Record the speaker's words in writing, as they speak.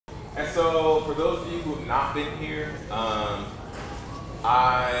And so, for those of you who have not been here,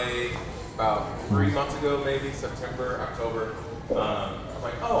 about 3 months ago, maybe September, October, I'm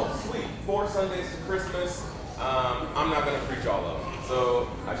like, oh, sweet, 4 Sundays to Christmas. I'm not going to preach all of them. So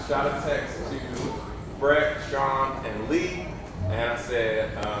I shot a text to Brett, Sean, and Lee, and I said,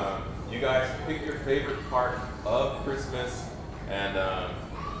 you guys pick your favorite part of Christmas and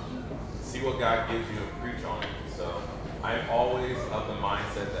see what God gives you and preach on it. So I'm always of the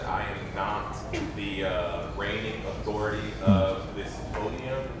mindset that I am not the reigning authority of this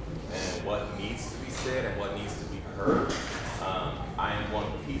podium and what needs to be said and what needs to be heard. I am one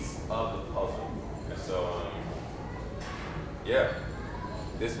piece of the puzzle. And so, yeah,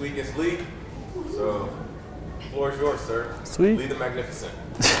 this week is Lee. So, the floor is yours, sir. Sweet. Lee the Magnificent.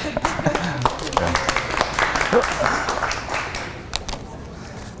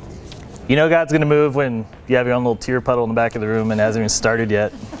 You know God's going to move when you have your own little tear puddle in the back of the room and it hasn't even started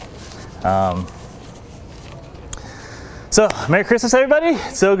yet. So, Merry Christmas, everybody.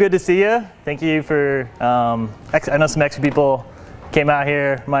 It's so good to see you. Thank you for, I know some extra people came out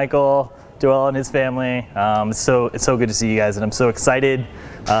here, Michael, Joel and his family. It's so good to see you guys, and I'm so excited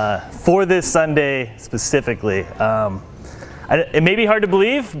for this Sunday specifically. It may be hard to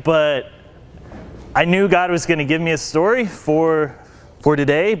believe, but I knew God was going to give me a story for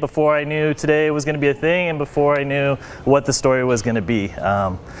today before I knew today was going to be a thing and before I knew what the story was going to be.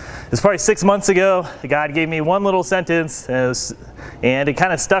 It was probably 6 months ago. God gave me one little sentence, and it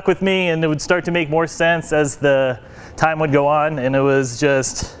kind of stuck with me, and it would start to make more sense as the time would go on, and it was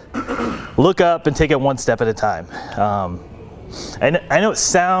just look up and take it one step at a time. And I know it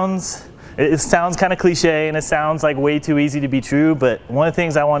sounds kind of cliche, and it sounds like way too easy to be true, but one of the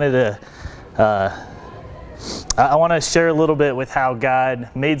things I wanted to I want to share a little bit with how God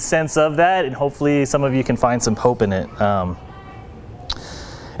made sense of that, and hopefully some of you can find some hope in it.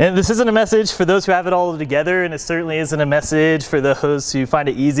 And this isn't a message for those who have it all together, and it certainly isn't a message for those who find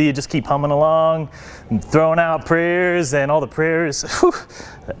it easy to just keep humming along, and throwing out prayers, and all the prayers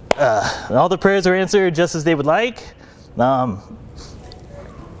are answered just as they would like.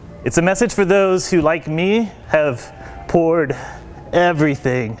 It's a message for those who, like me, have poured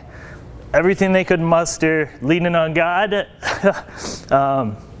everything they could muster, leaning on God,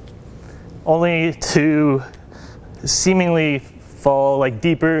 only to seemingly fall like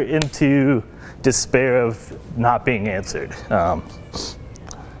deeper into despair of not being answered.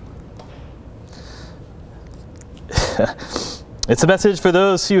 It's a message for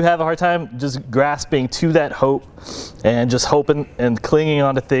those who have a hard time just grasping to that hope and just hoping and clinging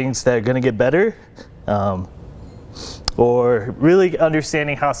on to things that are going to get better, or really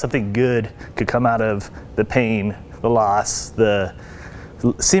understanding how something good could come out of the pain, the loss, the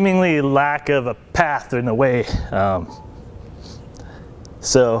seemingly lack of a path in the way.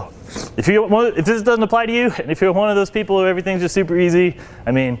 So if this doesn't apply to you, and if you're one of those people who everything's just super easy,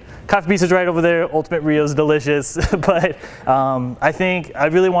 I mean, coffee beast is right over there, Ultimate Rio's delicious, but I think I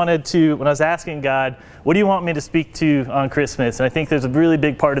really wanted to, when I was asking God, what do you want me to speak to on Christmas? And I think there's a really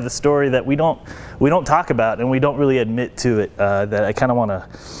big part of the story that we don't talk about, and we don't really admit to it, that I kind of want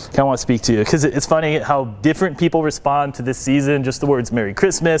to speak to, because it's funny how different people respond to this season. Just the words Merry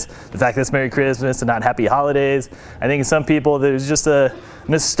Christmas, the fact that it's Merry Christmas and not Happy Holidays. I think in some people there's just a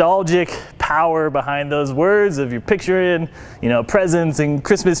nostalgic power behind those words of you're picturing, presents and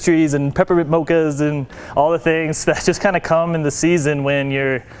Christmas trees and peppermint mochas and all the things that just kind of come in the season when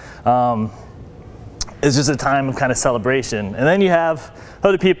you're it's just a time of kind of celebration. And then you have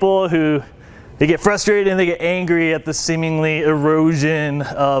other people who they get frustrated and they get angry at the seemingly erosion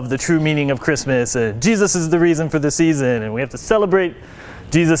of the true meaning of Christmas. Jesus is the reason for the season, and we have to celebrate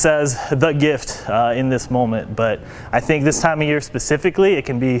Jesus as the gift in this moment. But I think this time of year specifically, it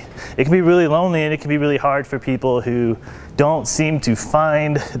can be really lonely, and it can be really hard for people who don't seem to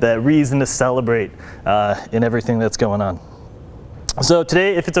find that reason to celebrate in everything that's going on. So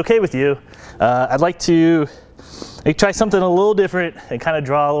today, if it's okay with you, I'd like to try something a little different and kind of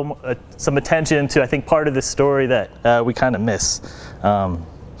draw some attention to, I think, part of this story that we kind of miss.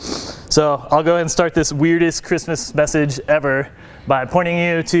 So I'll go ahead and start this weirdest Christmas message ever by pointing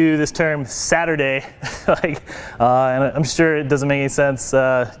you to this term Saturday. And I'm sure it doesn't make any sense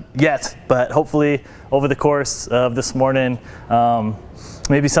yet, but hopefully over the course of this morning,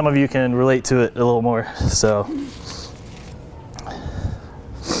 maybe some of you can relate to it a little more. So.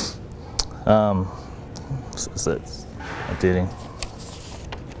 So it's updating.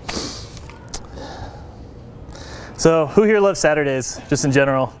 So who here loves Saturdays, just in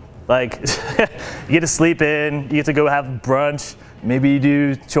general? Like, you get to sleep in, you get to go have brunch, maybe you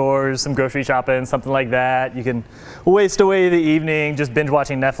do chores, some grocery shopping, something like that. You can waste away the evening just binge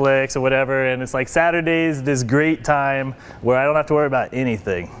watching Netflix or whatever, and it's like Saturday's this great time where I don't have to worry about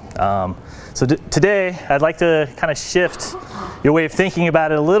anything. So today, I'd like to kind of shift your way of thinking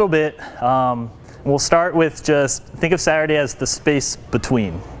about it a little bit. We'll start with just think of Saturday as the space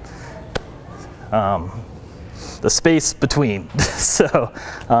between. The space between. So,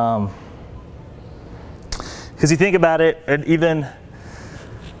 because you think about it, and even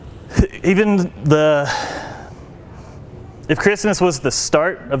if Christmas was the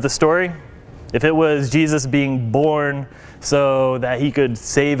start of the story, if it was Jesus being born so that he could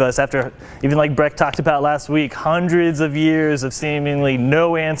save us after, even like Breck talked about last week, hundreds of years of seemingly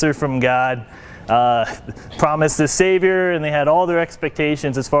no answer from God, promised a Savior, and they had all their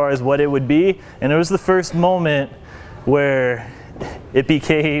expectations as far as what it would be. And it was the first moment where it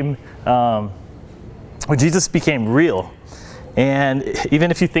became, where Jesus became real. And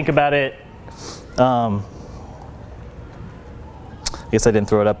even if you think about it, I guess I didn't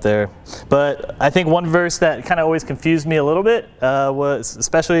throw it up there. But I think one verse that kind of always confused me a little bit, was,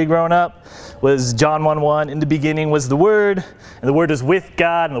 especially growing up, was John 1:1. In the beginning was the Word, and the Word was with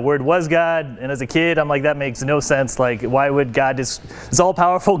God, and the Word was God. And as a kid, I'm like, that makes no sense. Like, why would God just, this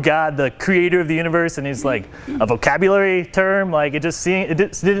all-powerful God, the creator of the universe, and he's like a vocabulary term? Like, it didn't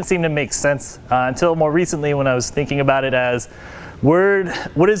seem to make sense until more recently when I was thinking about it as word.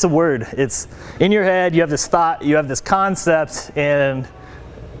 What is a word? It's in your head, you have this thought, you have this concept, and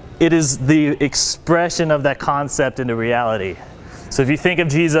it is the expression of that concept into reality. So if you think of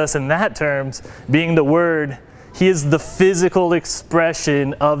Jesus in that terms, being the Word, he is the physical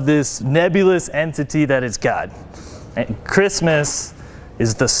expression of this nebulous entity that is God. And Christmas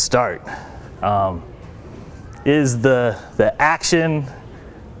is the start, is the action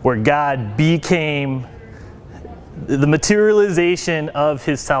where God became the materialization of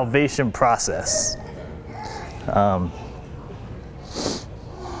his salvation process.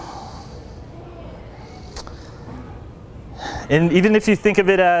 And even if you think of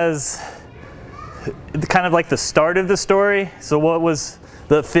it as kind of like the start of the story, so what was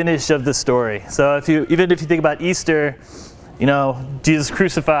the finish of the story? So even if you think about Easter, you know, Jesus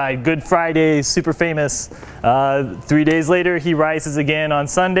crucified, Good Friday, super famous. 3 days later, he rises again on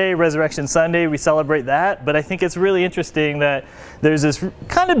Sunday, Resurrection Sunday. We celebrate that. But I think it's really interesting that there's this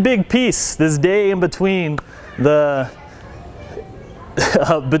kind of big piece, this day in between that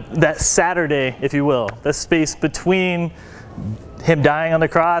Saturday, if you will, the space between him dying on the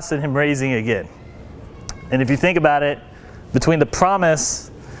cross and him raising again. And if you think about it, between the promise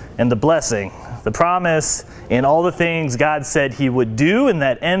and the blessing, the promise and all the things God said he would do in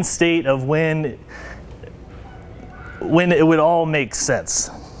that end state of when it would all make sense.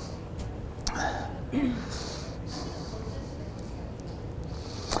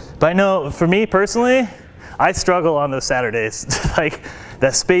 But I know for me personally, I struggle on those Saturdays. Like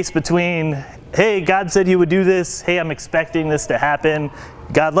that space between, hey, God said he would do this. Hey, I'm expecting this to happen.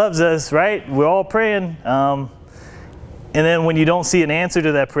 God loves us, right? We're all praying. And then when you don't see an answer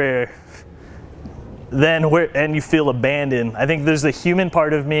to that prayer, and you feel abandoned. I think there's a human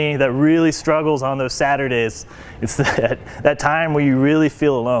part of me that really struggles on those Saturdays. It's that time where you really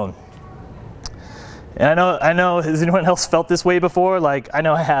feel alone. And I know, has anyone else felt this way before? Like, I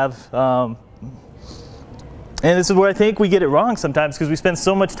know I have. And this is where I think we get it wrong sometimes, because we spend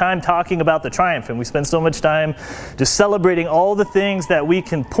so much time talking about the triumph, and we spend so much time just celebrating all the things that we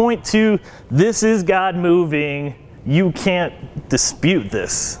can point to. This is God moving. You can't dispute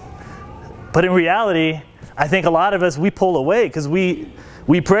this. But in reality, I think a lot of us, we pull away because we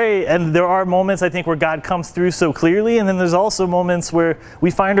pray, and there are moments I think where God comes through so clearly, and then there's also moments where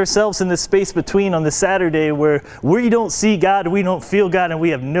we find ourselves in this space between on this Saturday where we don't see God, we don't feel God, and we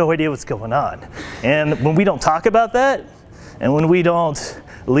have no idea what's going on. And when we don't talk about that, and when we don't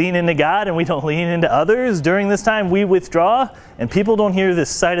lean into God and we don't lean into others during this time, we withdraw, and people don't hear this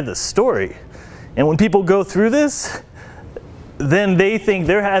side of the story. And when people go through this, then they think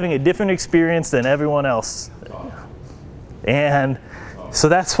they're having a different experience than everyone else. And so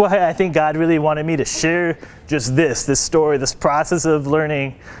that's why I think God really wanted me to share just this story, this process of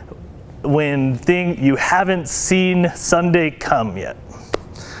learning when you haven't seen Sunday come yet.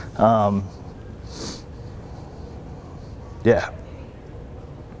 Yeah.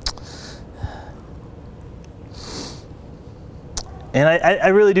 And I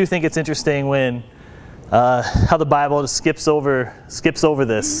really do think it's interesting when how the Bible just skips over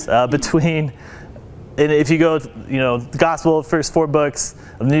this between and if you go, the gospel, first 4 books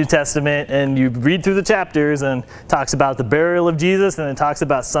of the New Testament, and you read through the chapters, and it talks about the burial of Jesus, and it talks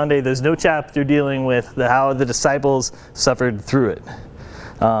about Sunday. There's no chapter dealing with how the disciples suffered through it.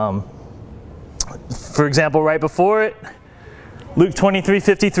 For example, right before it, Luke 23,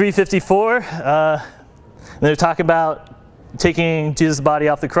 53, 54, they're talking about taking Jesus' body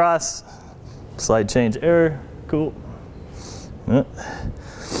off the cross. Slide change error. Cool.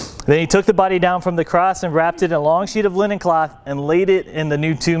 Then he took the body down from the cross and wrapped it in a long sheet of linen cloth and laid it in the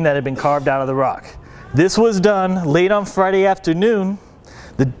new tomb that had been carved out of the rock. This was done late on Friday afternoon,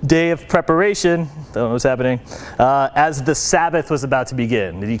 the day of preparation, don't know what's happening, as the Sabbath was about to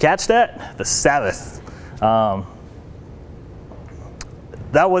begin. Did you catch that? The Sabbath.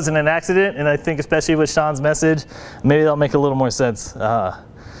 That wasn't an accident, and I think especially with Sean's message, maybe that'll make a little more sense.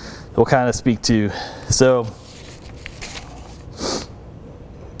 We'll kind of speak to. So,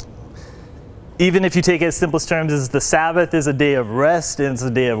 even if you take it as simplest terms as the Sabbath is a day of rest and it's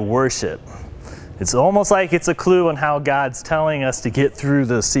a day of worship. It's almost like it's a clue on how God's telling us to get through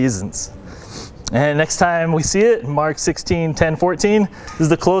the seasons. And next time we see it, Mark 16, 10, 14, this is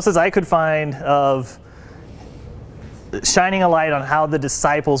the closest I could find of shining a light on how the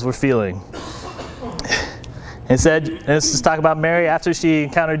disciples were feeling. It said, and let's just talk about Mary after she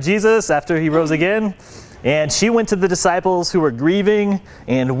encountered Jesus, after he rose again. And she went to the disciples who were grieving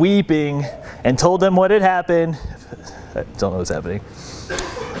and weeping and told them what had happened. I don't know what's happening.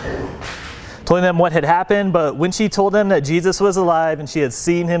 Told them what had happened, but when she told them that Jesus was alive and she had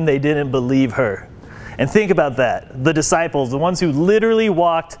seen him, they didn't believe her. And think about that. The disciples, the ones who literally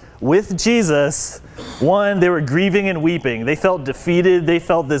walked with Jesus, one, they were grieving and weeping. They felt defeated. They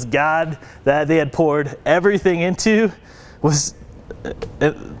felt this God that they had poured everything into was...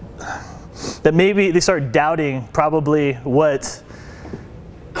 that maybe they started doubting probably what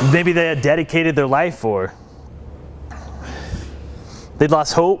maybe they had dedicated their life for. They'd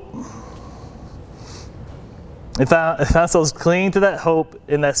lost hope. They found themselves clinging to that hope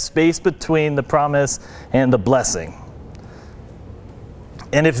in that space between the promise and the blessing.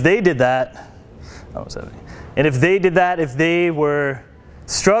 And if they did that, if they were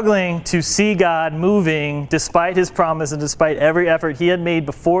struggling to see God moving despite his promise and despite every effort he had made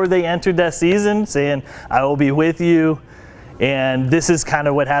before they entered that season, saying, I will be with you, and this is kind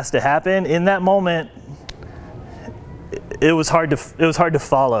of what has to happen. In that moment, it was hard to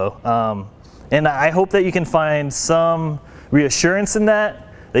follow. And I hope that you can find some reassurance in that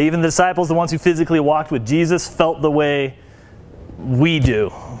even the disciples, the ones who physically walked with Jesus, felt the way we do.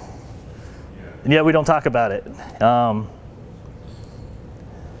 And yet we don't talk about it.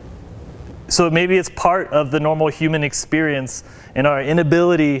 So maybe it's part of the normal human experience and our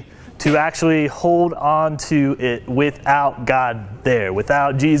inability to actually hold on to it without God there,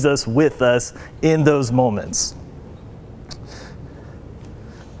 without Jesus with us in those moments.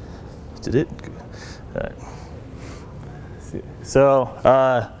 Did it? All right. So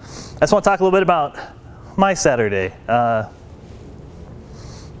I just want to talk a little bit about my Saturday. And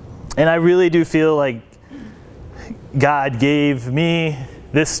I really do feel like God gave me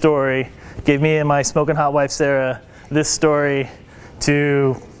this story, gave me and my smoking hot wife Sarah this story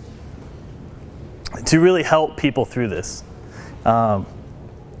to really help people through this.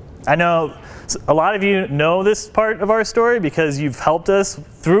 I know a lot of you know this part of our story because you've helped us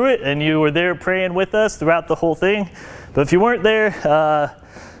through it and you were there praying with us throughout the whole thing. But if you weren't there,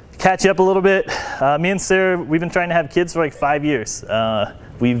 catch you up a little bit. Me and Sarah, we've been trying to have kids for like 5 years.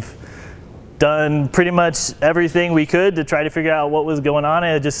 We've done pretty much everything we could to try to figure out what was going on,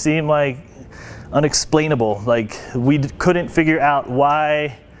 and it just seemed like unexplainable. Like we couldn't figure out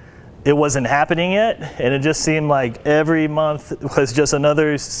why it wasn't happening yet, and it just seemed like every month was just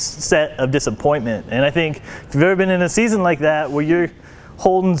another set of disappointment. And I think if you've ever been in a season like that where you're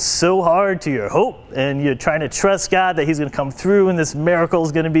holding so hard to your hope and you're trying to trust God that he's going to come through and this miracle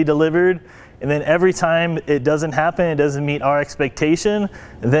is going to be delivered, and then every time it doesn't happen, it doesn't meet our expectation,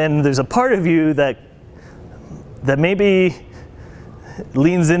 then there's a part of you that maybe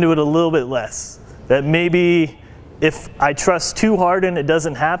leans into it a little bit less. That maybe if I trust too hard and it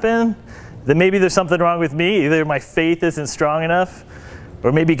doesn't happen, then maybe there's something wrong with me. Either my faith isn't strong enough,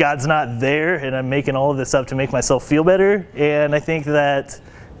 or maybe God's not there and I'm making all of this up to make myself feel better. And I think that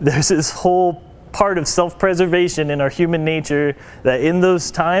there's this whole part of self-preservation in our human nature that in those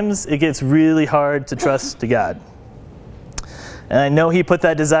times it gets really hard to trust to God. And I know he put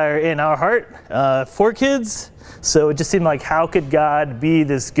that desire in our heart for kids, so it just seemed like, how could God be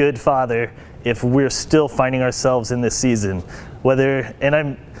this good father if we're still finding ourselves in this season?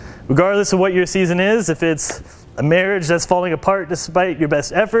 Regardless of what your season is, if it's a marriage that's falling apart despite your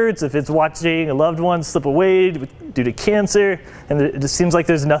best efforts, if it's watching a loved one slip away due to cancer, and it just seems like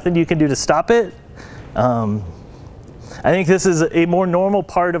there's nothing you can do to stop it. I think this is a more normal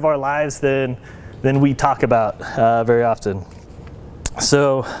part of our lives than we talk about very often.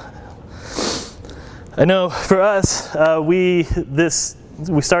 So I know for us, we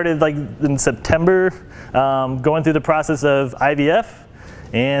started like in September, going through the process of IVF,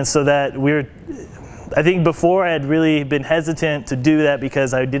 and so that I think before I had really been hesitant to do that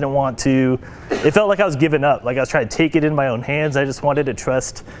because I didn't want to, it felt like I was giving up, like I was trying to take it in my own hands. I just wanted to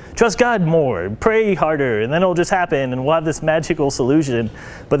trust God more, pray harder, and then it'll just happen and we'll have this magical solution.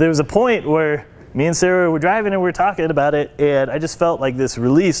 But there was a point where me and Sarah were driving and we were talking about it, and I just felt like this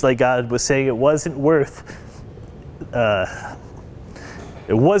release, like God was saying it wasn't worth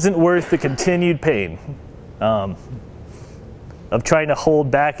the continued pain of trying to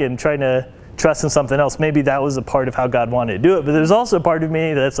hold back and trying to trust in something else. Maybe that was a part of how God wanted to do it, but there's also a part of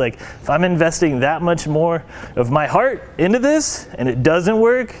me that's like, if I'm investing that much more of my heart into this and it doesn't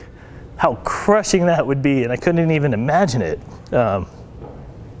work, how crushing that would be, and I couldn't even imagine it.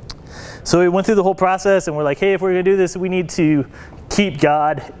 So we went through the whole process and we're like, hey, if we're gonna do this, we need to keep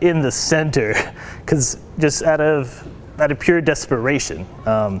God in the center, because just out of pure desperation.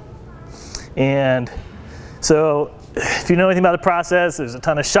 And so if you know anything about the process, there's a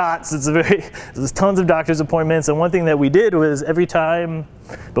ton of shots, there's tons of doctor's appointments, and one thing that we did was every time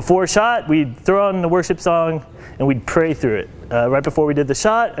before a shot, we'd throw on the worship song and we'd pray through it. Right before we did the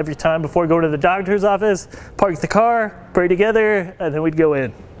shot, every time before going to the doctor's office, park the car, pray together, and then we'd go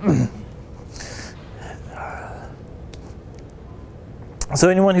in. So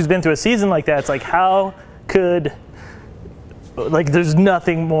anyone who's been through a season like that, it's like, how could, like, there's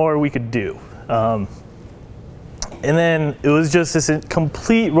nothing more we could do. And then it was just this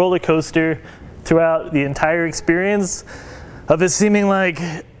complete roller coaster throughout the entire experience of it seeming like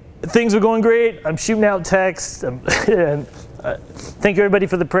things were going great. I'm shooting out texts, and thank everybody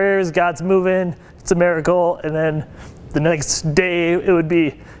for the prayers. God's moving. It's a miracle. And then the next day it would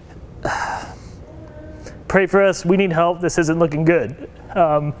be, pray for us. We need help. This isn't looking good.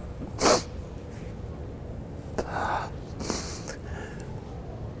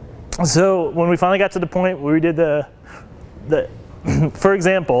 So when we finally got to the point where we did for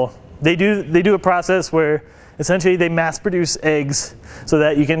example, they do a process where essentially they mass produce eggs so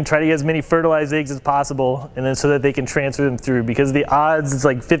that you can try to get as many fertilized eggs as possible, and then so that they can transfer them through, because the odds is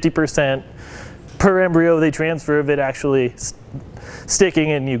like 50% per embryo they transfer of it actually sticking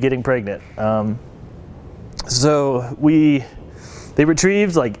and you getting pregnant. So they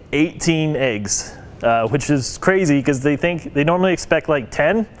retrieved like 18 eggs, which is crazy because they normally expect like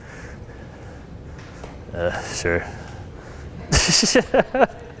 10. Sure.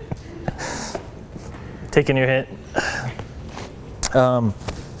 Taking your hint.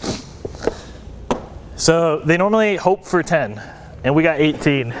 So they normally hope for 10, and we got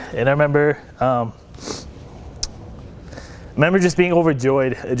 18. And I remember just being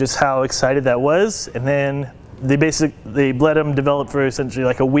overjoyed at just how excited that was. And then they let them develop for essentially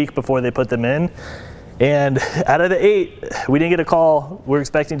like a week before they put them in. And out of the 8, we didn't get a call we were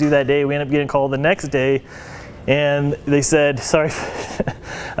expecting to do that day. We ended up getting a call the next day, and they said, sorry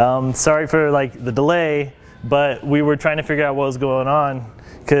for like the delay, but we were trying to figure out what was going on,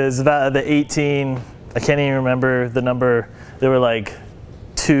 because about the 18, I can't even remember the number. There were like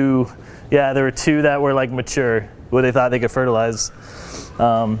 2, yeah, there were 2 that were like mature, where they thought they could fertilize.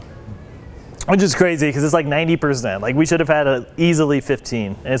 Which is crazy because it's like 90%. Like we should have had easily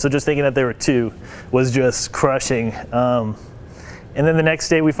 15. And so just thinking that there were 2 was just crushing. And then the next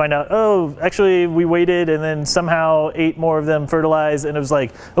day we find out, oh, actually we waited and then somehow 8 more of them fertilized. And it was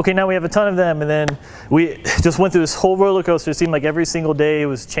like, okay, now we have a ton of them. And then we just went through this whole roller coaster. It seemed like every single day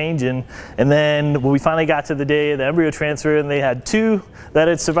was changing. And then when we finally got to the day of the embryo transfer, and they had 2 that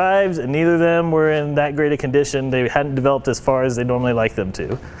had survived, and neither of them were in that great a condition. They hadn't developed as far as they normally like them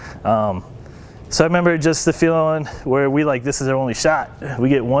to. So I remember just the feeling where this is our only shot. We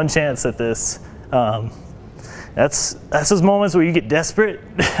get one chance at this. That's those moments where you get desperate.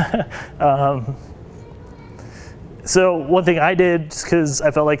 So one thing I did, just because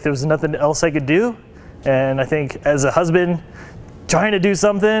I felt like there was nothing else I could do, and I think as a husband trying to do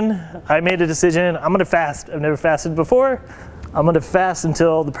something, I made a decision. I'm gonna fast. I've never fasted before. I'm gonna fast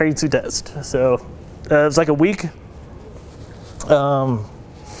until the pregnancy test. So it was like a week.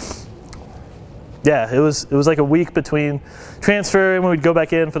 Yeah, it was like a week between transfer and when we'd go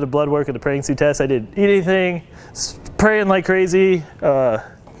back in for the blood work and the pregnancy test. I didn't eat anything, praying like crazy.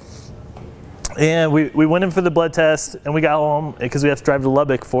 And we went in for the blood test, and we got home because we have to drive to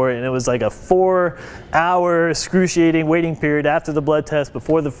Lubbock for it. And it was like a 4-hour excruciating waiting period after the blood test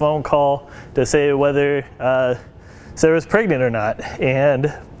before the phone call to say whether Sarah was pregnant or not. And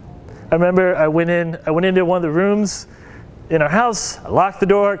I remember I went into one of the rooms in our house. I locked the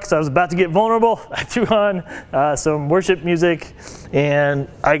door because I was about to get vulnerable. I threw on some worship music, and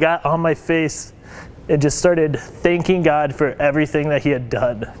I got on my face and just started thanking God for everything that he had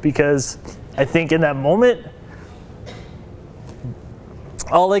done. Because I think in that moment,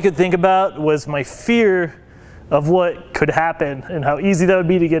 all I could think about was my fear of what could happen and how easy that would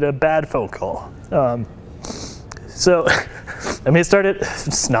be to get a bad phone call. So, I mean, it started,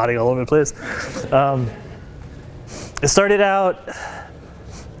 just nodding all over the place. It started out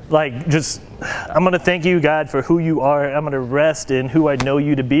like just, I'm going to thank you, God, for who you are. I'm going to rest in who I know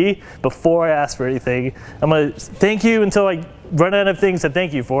you to be before I ask for anything. I'm going to thank you until I run out of things to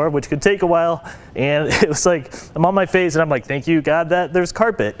thank you for, which could take a while. And it was like, I'm on my face and I'm like, thank you, God, that there's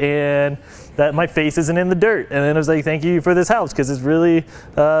carpet and that my face isn't in the dirt. And then it was like, thank you for this house because it's really, it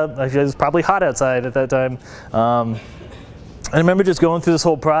was probably hot outside at that time. I remember just going through this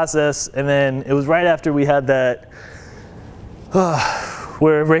whole process, and then it was right after we had that,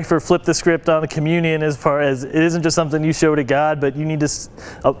 where Rafer flipped the script on the communion, as far as it isn't just something you show to God, but you need to,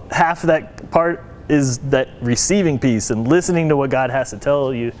 half of that part is that receiving piece and listening to what God has to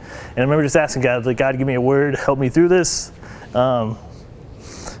tell you. And I remember just asking God, like, God, give me a word, help me through this.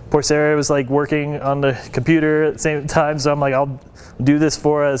 Poor Sarah was like working on the computer at the same time, so I'm like, I'll do this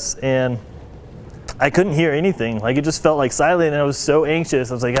for us. And I couldn't hear anything. Like, it just felt like silent, and I was so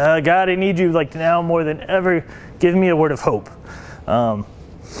anxious. I was like, God, I need you like now more than ever. Give me a word of hope.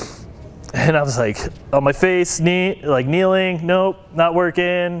 And I was like on my face, kneeling, nope, not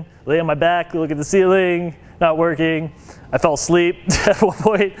working. Lay on my back, look at the ceiling, not working. I fell asleep at one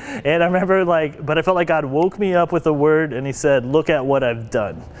point, and I remember but I felt like God woke me up with a word, and he said, look at what I've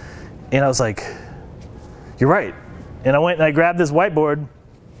done. And I was like, you're right. And I went and I grabbed this whiteboard,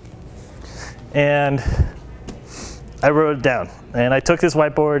 and I wrote it down. And I took this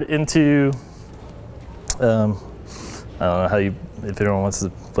whiteboard into, I don't know how you, if anyone wants to,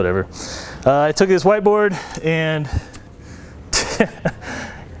 whatever. I took this whiteboard and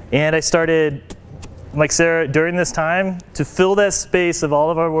and I started, like Sarah, during this time, to fill that space of all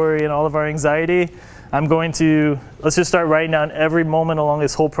of our worry and all of our anxiety, I'm going to, let's just start writing down every moment along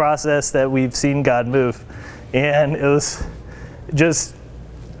this whole process that we've seen God move. And it was just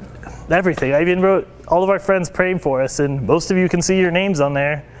everything. I even wrote all of our friends praying for us, and most of you can see your names on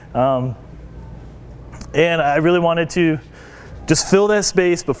there. And I really wanted to just fill that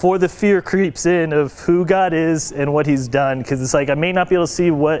space before the fear creeps in of who God is and what he's done. Because it's like, I may not be able to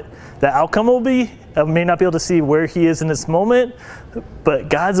see what the outcome will be. I may not be able to see where he is in this moment, but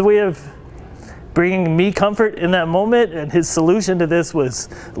God's way of bringing me comfort in that moment, and his solution to this was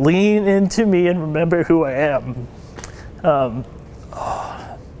lean into me and remember who I am.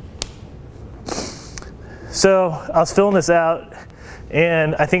 So I was filling this out,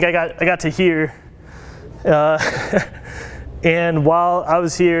 and I think I got to here. And while I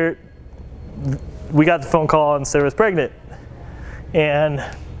was here, we got the phone call and Sarah was pregnant. And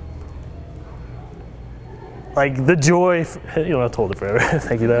like the joy, you know, I've told it forever.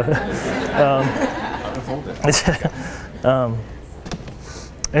 Thank you though.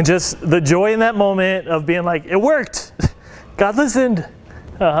 And just the joy in that moment of being like, it worked. God listened.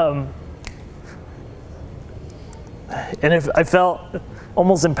 And if I felt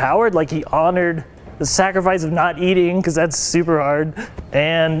almost empowered, like he honored the sacrifice of not eating, because that's super hard,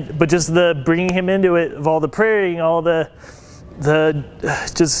 but just the bringing him into it, of all the praying, all the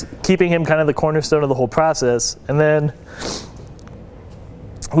just keeping him kind of the cornerstone of the whole process. And then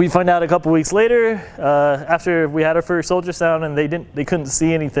we find out a couple weeks later, after we had our first ultrasound and they couldn't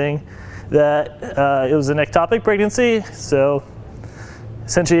see anything, that it was an ectopic pregnancy. So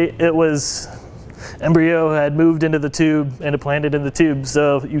essentially it was embryo had moved into the tube and implanted in the tube,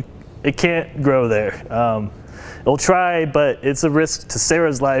 so it can't grow there. It'll try, but it's a risk to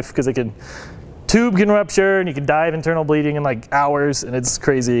Sarah's life because tube can rupture and you can die of internal bleeding in like hours, and it's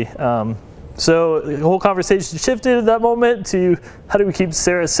crazy. So the whole conversation shifted at that moment to how do we keep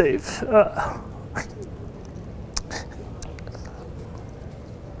Sarah safe?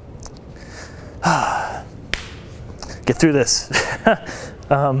 Get through this.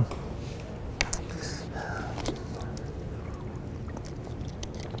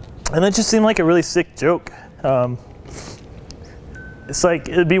 And that just seemed like a really sick joke. It's like,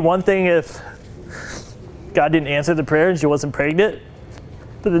 it'd be one thing if God didn't answer the prayer and she wasn't pregnant,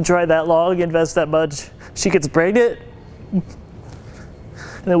 but then try that long, invest that much, she gets pregnant.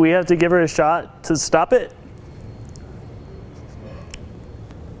 and then we have to give her a shot to stop it.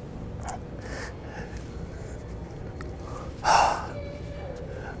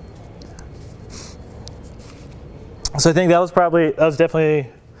 So I think that was definitely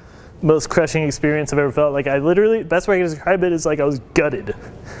the most crushing experience I've ever felt. Like I literally, best way I can describe it is like I was gutted.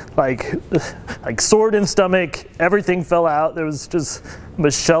 Like sword in stomach, everything fell out. There was just a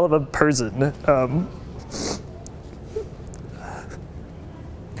shell of a person.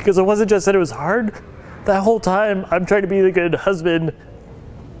 Because it wasn't just that it was hard. That whole time, I'm trying to be the good husband.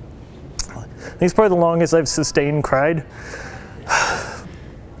 I think it's probably the longest I've sustained cried.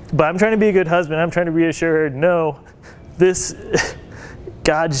 But I'm trying to be a good husband. I'm trying to reassure her, no,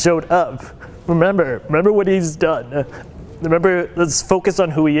 God showed up. Remember what he's done. Remember, let's focus on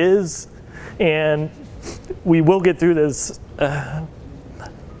who he is, and we will get through this. And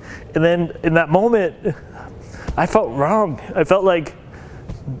then in that moment, I felt wrong. I felt like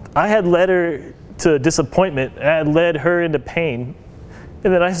I had led her to disappointment. I had led her into pain.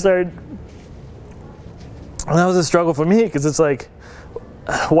 And then and that was a struggle for me, because it's like,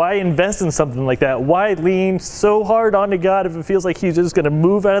 why invest in something like that? Why lean so hard onto God if it feels like he's just going to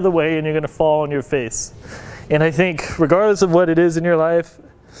move out of the way and you're going to fall on your face? And I think regardless of what it is in your life,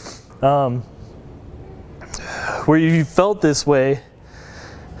 where you felt this way,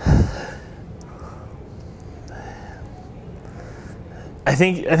 I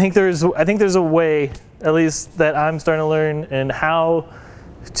think there's a way, at least that I'm starting to learn, and how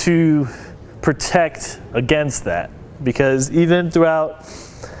to protect against that. Because even throughout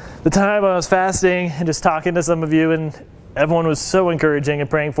the time I was fasting and just talking to some of you, and everyone was so encouraging and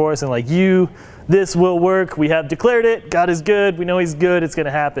praying for us, and like, this will work. We have declared it. God is good. We know he's good. It's going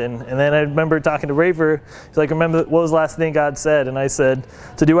to happen. And then I remember talking to Rafer. He's like, remember, what was the last thing God said? And I said,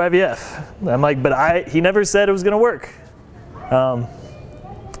 to do IVF. And I'm like, but he never said it was going to work.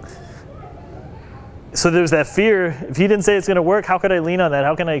 So there's that fear. If he didn't say it's going to work, how could I lean on that?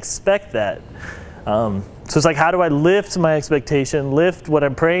 How can I expect that? So it's like, how do I lift my expectation, lift what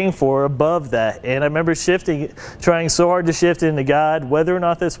I'm praying for above that? And I remember trying so hard to shift into God, whether or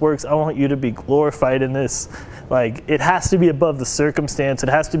not this works, I want you to be glorified in this. Like, it has to be above the circumstance. It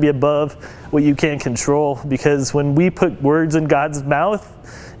has to be above what you can't control. Because when we put words in God's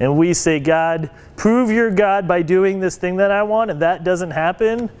mouth and we say, God, prove you're God by doing this thing that I want, and that doesn't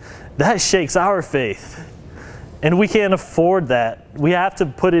happen, that shakes our faith. And we can't afford that. We have to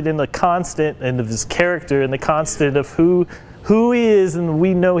put it in the constant and of his character and the constant of who he is, and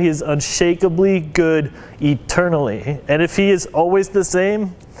we know he is unshakably good eternally. And if he is always the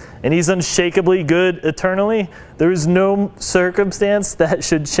same and he's unshakably good eternally, there is no circumstance that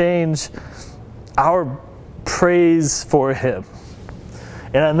should change our praise for him.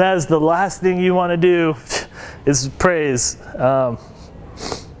 And that is the last thing you want to do is praise. But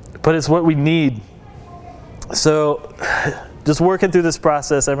it's what we need. So just working through this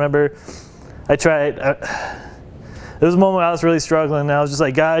process, I remember there was a moment I was really struggling, and I was just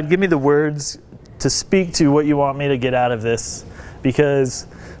like, God, give me the words to speak to what you want me to get out of this. Because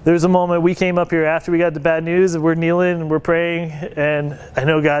there's a moment we came up here after we got the bad news, and we're kneeling and we're praying, and I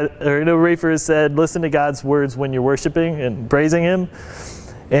know Rafer has said, listen to God's words when you're worshiping and praising him.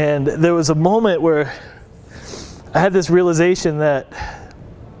 And there was a moment where I had this realization that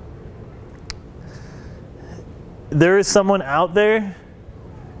there is someone out there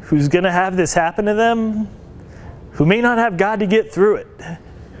who's going to have this happen to them who may not have God to get through it.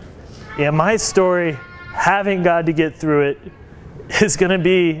 And my story, having God to get through it, is going to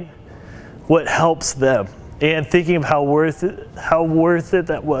be what helps them. And thinking of how worth it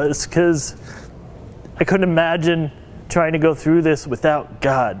that was, because I couldn't imagine trying to go through this without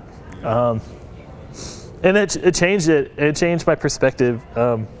God. And it changed it. It changed my perspective.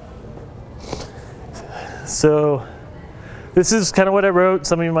 So this is kind of what I wrote.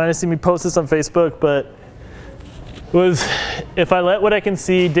 Some of you might have seen me post this on Facebook, but it was, if I let what I can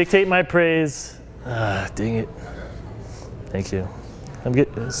see dictate my praise. Dang it. Thank you. I'm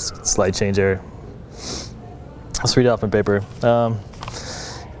getting slide change error. Let's read it off my paper.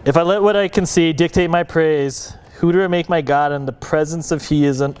 If I let what I can see dictate my praise, who do I make my God in the presence of he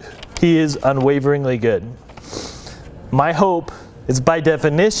is unwaveringly good? My hope is by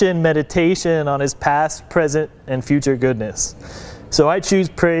definition meditation on his past, present, and future goodness. So I choose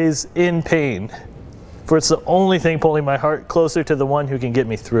praise in pain, for it's the only thing pulling my heart closer to the one who can get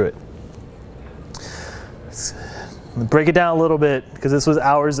me through it. Break it down a little bit, because this was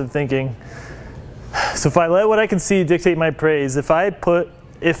hours of thinking. So if I let what I can see dictate my praise, if I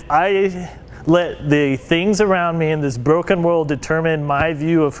let the things around me in this broken world determine my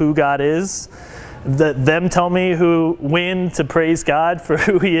view of who God is, them tell me when to praise God for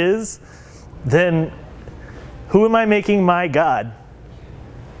who he is, then who am I making my God?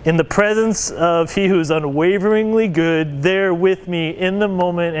 In the presence of he who is unwaveringly good, there with me in the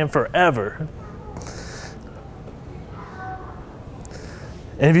moment and forever.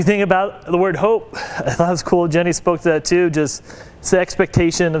 And if you think about the word hope, I thought it was cool. Jenny spoke to that too. Just it's the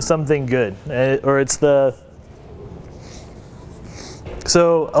expectation of something good, or it's the.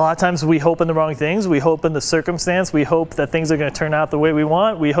 So a lot of times we hope in the wrong things. We hope in the circumstance. We hope that things are going to turn out the way we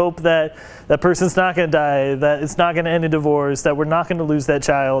want. We hope that that person's not going to die, that it's not going to end in divorce, that we're not going to lose that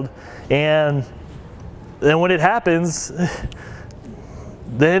child. And then when it happens,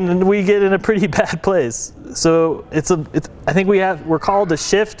 then we get in a pretty bad place. So I think we're called to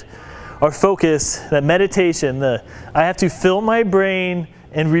shift our focus, that meditation, I have to fill my brain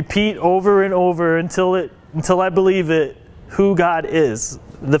and repeat over and over until I believe it, who God is.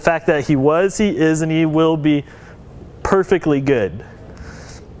 The fact that he was, he is, and he will be perfectly good.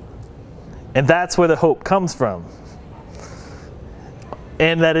 And that's where the hope comes from.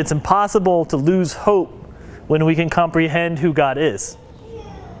 And that it's impossible to lose hope when we can comprehend who God is.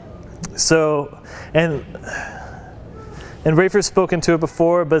 So, and Rafer's spoken to it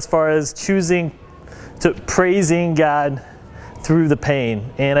before, but as far as choosing to praising God through the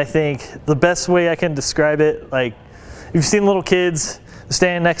pain. And I think the best way I can describe it, like, you've seen little kids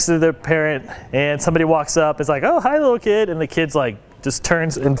standing next to their parent and somebody walks up, it's like, oh, hi little kid. And the kid's like, just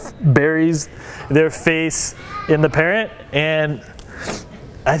turns and buries their face in the parent. And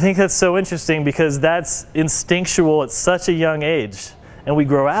I think that's so interesting because that's instinctual at such a young age and we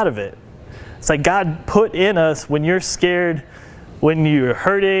grow out of it. It's like God put in us when you're scared, when you're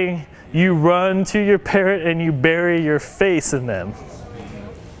hurting, you run to your parent and you bury your face in them.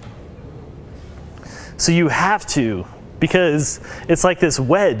 So you have to, because it's like this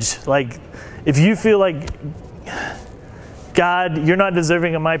wedge. Like, if you feel like, God, you're not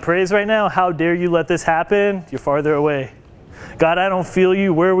deserving of my praise right now, how dare you let this happen? You're farther away. God, I don't feel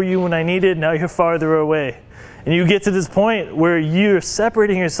you. Where were you when I needed? Now you're farther away. And you get to this point where you're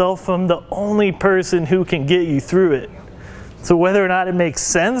separating yourself from the only person who can get you through it. So whether or not it makes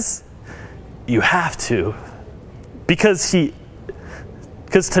sense, you have to. Because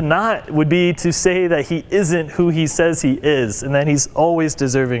to not would be to say that he isn't who he says he is, and that he's always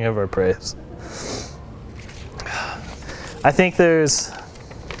deserving of our praise. I think there's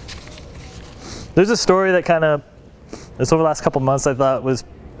a story that kind of, this over the last couple months I thought was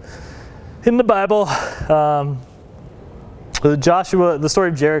in the Bible. Joshua, the story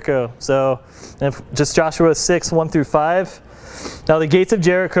of Jericho. So just Joshua 6, 1 through 5. Now the gates of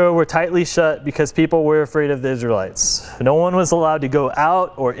Jericho were tightly shut because people were afraid of the Israelites. No one was allowed to go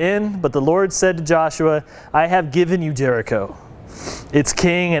out or in, but the Lord said to Joshua, I have given you Jericho, its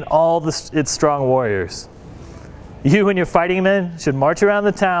king and all its strong warriors. You and your fighting men should march around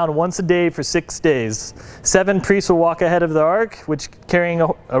the town once a day for 6 days. 7 priests will walk ahead of the ark, which carrying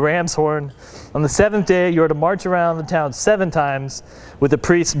a ram's horn. On the 7th day, you are to march around the town 7 times with the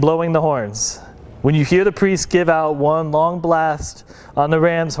priests blowing the horns. When you hear the priests give out one long blast on the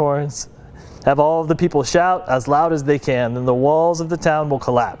ram's horns, have all of the people shout as loud as they can, then the walls of the town will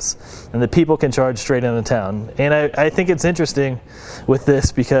collapse, and the people can charge straight into town. And I think it's interesting with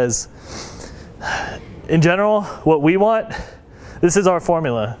this because in general, what we want, this is our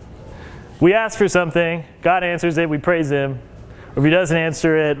formula. We ask for something, God answers it, we praise him. Or if he doesn't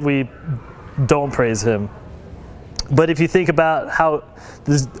answer it, we don't praise him. But if you think about how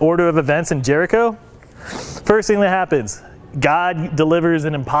this order of events in Jericho, first thing that happens, God delivers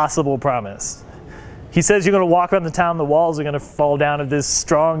an impossible promise. He says you're going to walk around the town, the walls are going to fall down of this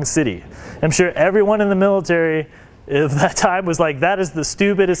strong city. I'm sure everyone in the military at that time was like, that is the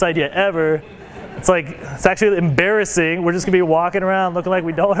stupidest idea ever. It's like, it's actually embarrassing. We're just going to be walking around looking like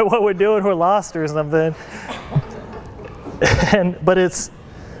we don't know what we're doing. We're lost or something.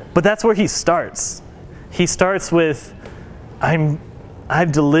 But that's where he starts. He starts with,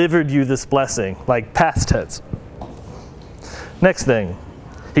 I've delivered you this blessing, like past tense. Next thing,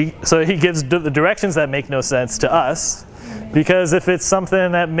 so he gives the directions that make no sense to us, because if it's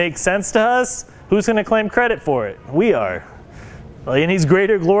something that makes sense to us, who's going to claim credit for it? We are. And he's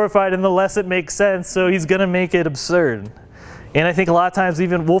greater glorified in the less it makes sense, so he's going to make it absurd. And I think a lot of times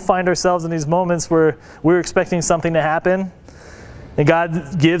even we'll find ourselves in these moments where we're expecting something to happen, and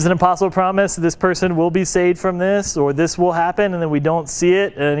God gives an impossible promise, this person will be saved from this, or this will happen, and then we don't see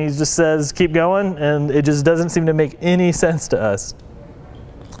it, and he just says, keep going, and it just doesn't seem to make any sense to us.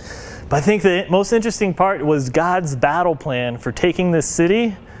 But I think the most interesting part was God's battle plan for taking this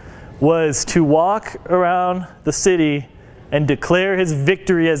city was to walk around the city and declare his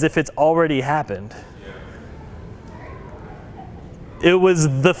victory as if it's already happened. It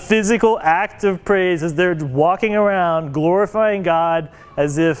was the physical act of praise as they're walking around glorifying God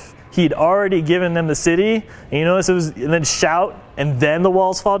as if he'd already given them the city. And you notice it was, and then shout, and then the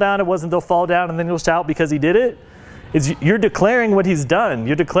walls fall down. It wasn't they'll fall down and then you'll shout because he did it. You're declaring what he's done.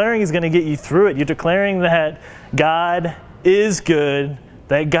 You're declaring he's going to get you through it. You're declaring that God is good,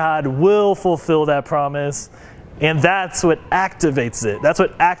 that God will fulfill that promise. And that's what activates it. That's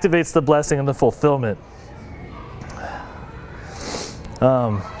what activates the blessing and the fulfillment.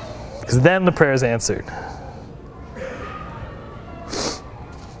 Because then the prayer is answered.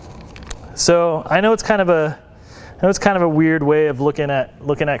 So I know it's kind of a weird way of looking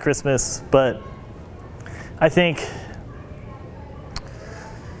at Christmas, but I think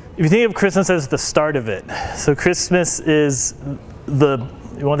if you think of Christmas as the start of it, so Christmas is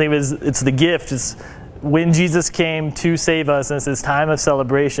it's the gift. It's when Jesus came to save us, and it's this time of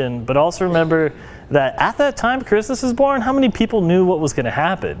celebration. But also remember that at that time Christmas was born, how many people knew what was going to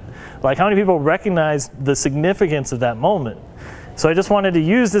happen? Like, how many people recognized the significance of that moment? So I just wanted to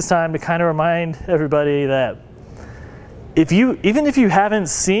use this time to kind of remind everybody that even if you haven't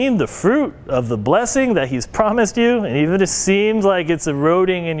seen the fruit of the blessing that he's promised you, and even if it seems like it's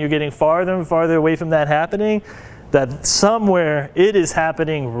eroding and you're getting farther and farther away from that happening, that somewhere it is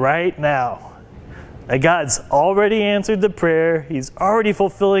happening right now. That God's already answered the prayer. He's already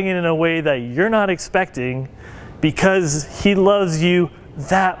fulfilling it in a way that you're not expecting, because he loves you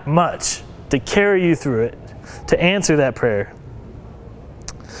that much to carry you through it, to answer that prayer.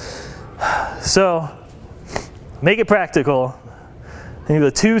 So, make it practical. I think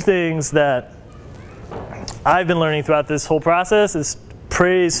the two things that I've been learning throughout this whole process is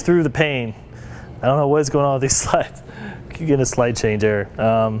praise through the pain. I don't know what is going on with these slides. Keep getting a slide change error.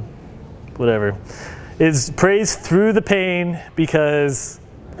 Whatever. Is praise through the pain, because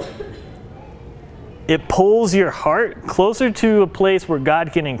it pulls your heart closer to a place where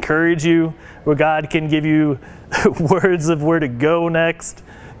God can encourage you, where God can give you words of where to go next,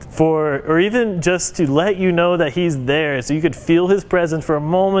 or even just to let you know that he's there, so you could feel his presence for a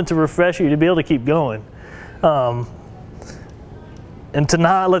moment to refresh you, to be able to keep going. And to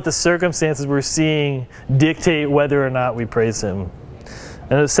not let the circumstances we're seeing dictate whether or not we praise him.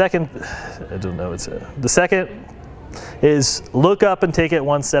 And the second is look up and take it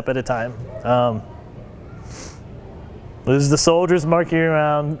one step at a time. There's the soldiers marching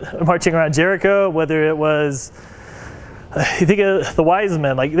around Jericho, whether it was, you think of the wise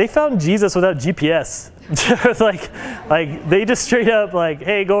men, like they found Jesus without GPS. like they just straight up like,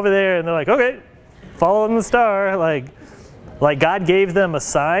 hey, go over there, and they're like, okay, follow the star. Like God gave them a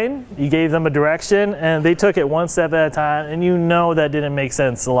sign, he gave them a direction, and they took it one step at a time, and you know that didn't make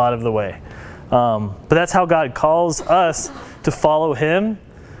sense a lot of the way. But that's how God calls us to follow him,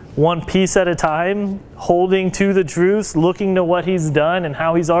 one piece at a time, holding to the truths, looking to what he's done and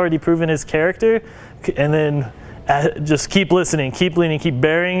how he's already proven his character, and then just keep listening, keep leaning, keep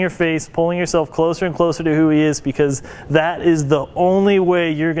burying your face, pulling yourself closer and closer to who he is, because that is the only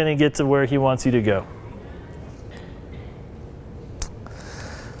way you're going to get to where he wants you to go.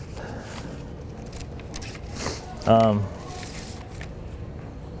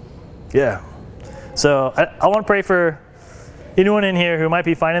 So I want to pray for anyone in here who might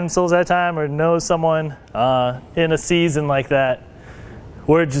be finding themselves at a time or knows someone in a season like that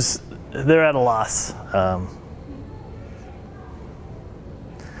where they're at a loss.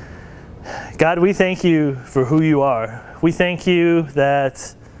 God, we thank you for who you are. We thank you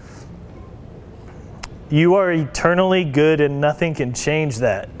that you are eternally good and nothing can change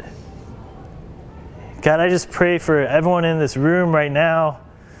that. God, I just pray for everyone in this room right now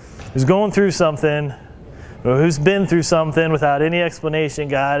who's going through something, or who's been through something without any explanation,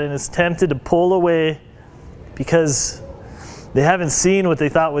 God, and is tempted to pull away because they haven't seen what they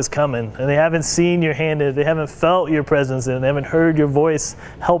thought was coming, and they haven't seen your hand in it, they haven't felt your presence in it, they haven't heard your voice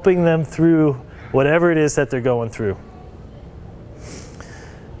helping them through whatever it is that they're going through.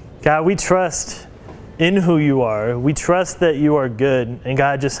 God, we trust in who you are. We trust that you are good. And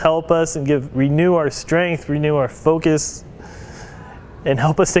God, just help us and renew our strength, renew our focus, and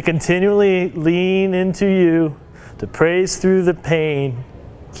help us to continually lean into you, to praise through the pain,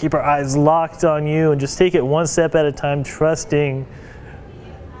 keep our eyes locked on you, and just take it one step at a time, trusting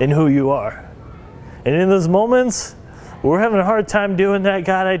in who you are. And in those moments where we're having a hard time doing that,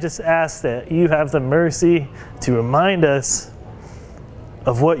 God, I just ask that you have the mercy to remind us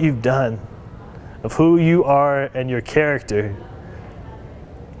of what you've done, of who you are and your character,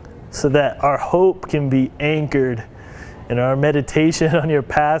 so that our hope can be anchored in our meditation on your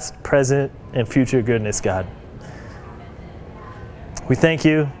past, present, and future goodness, God. We thank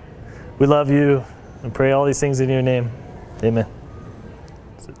you. We love you. And pray all these things in your name. Amen.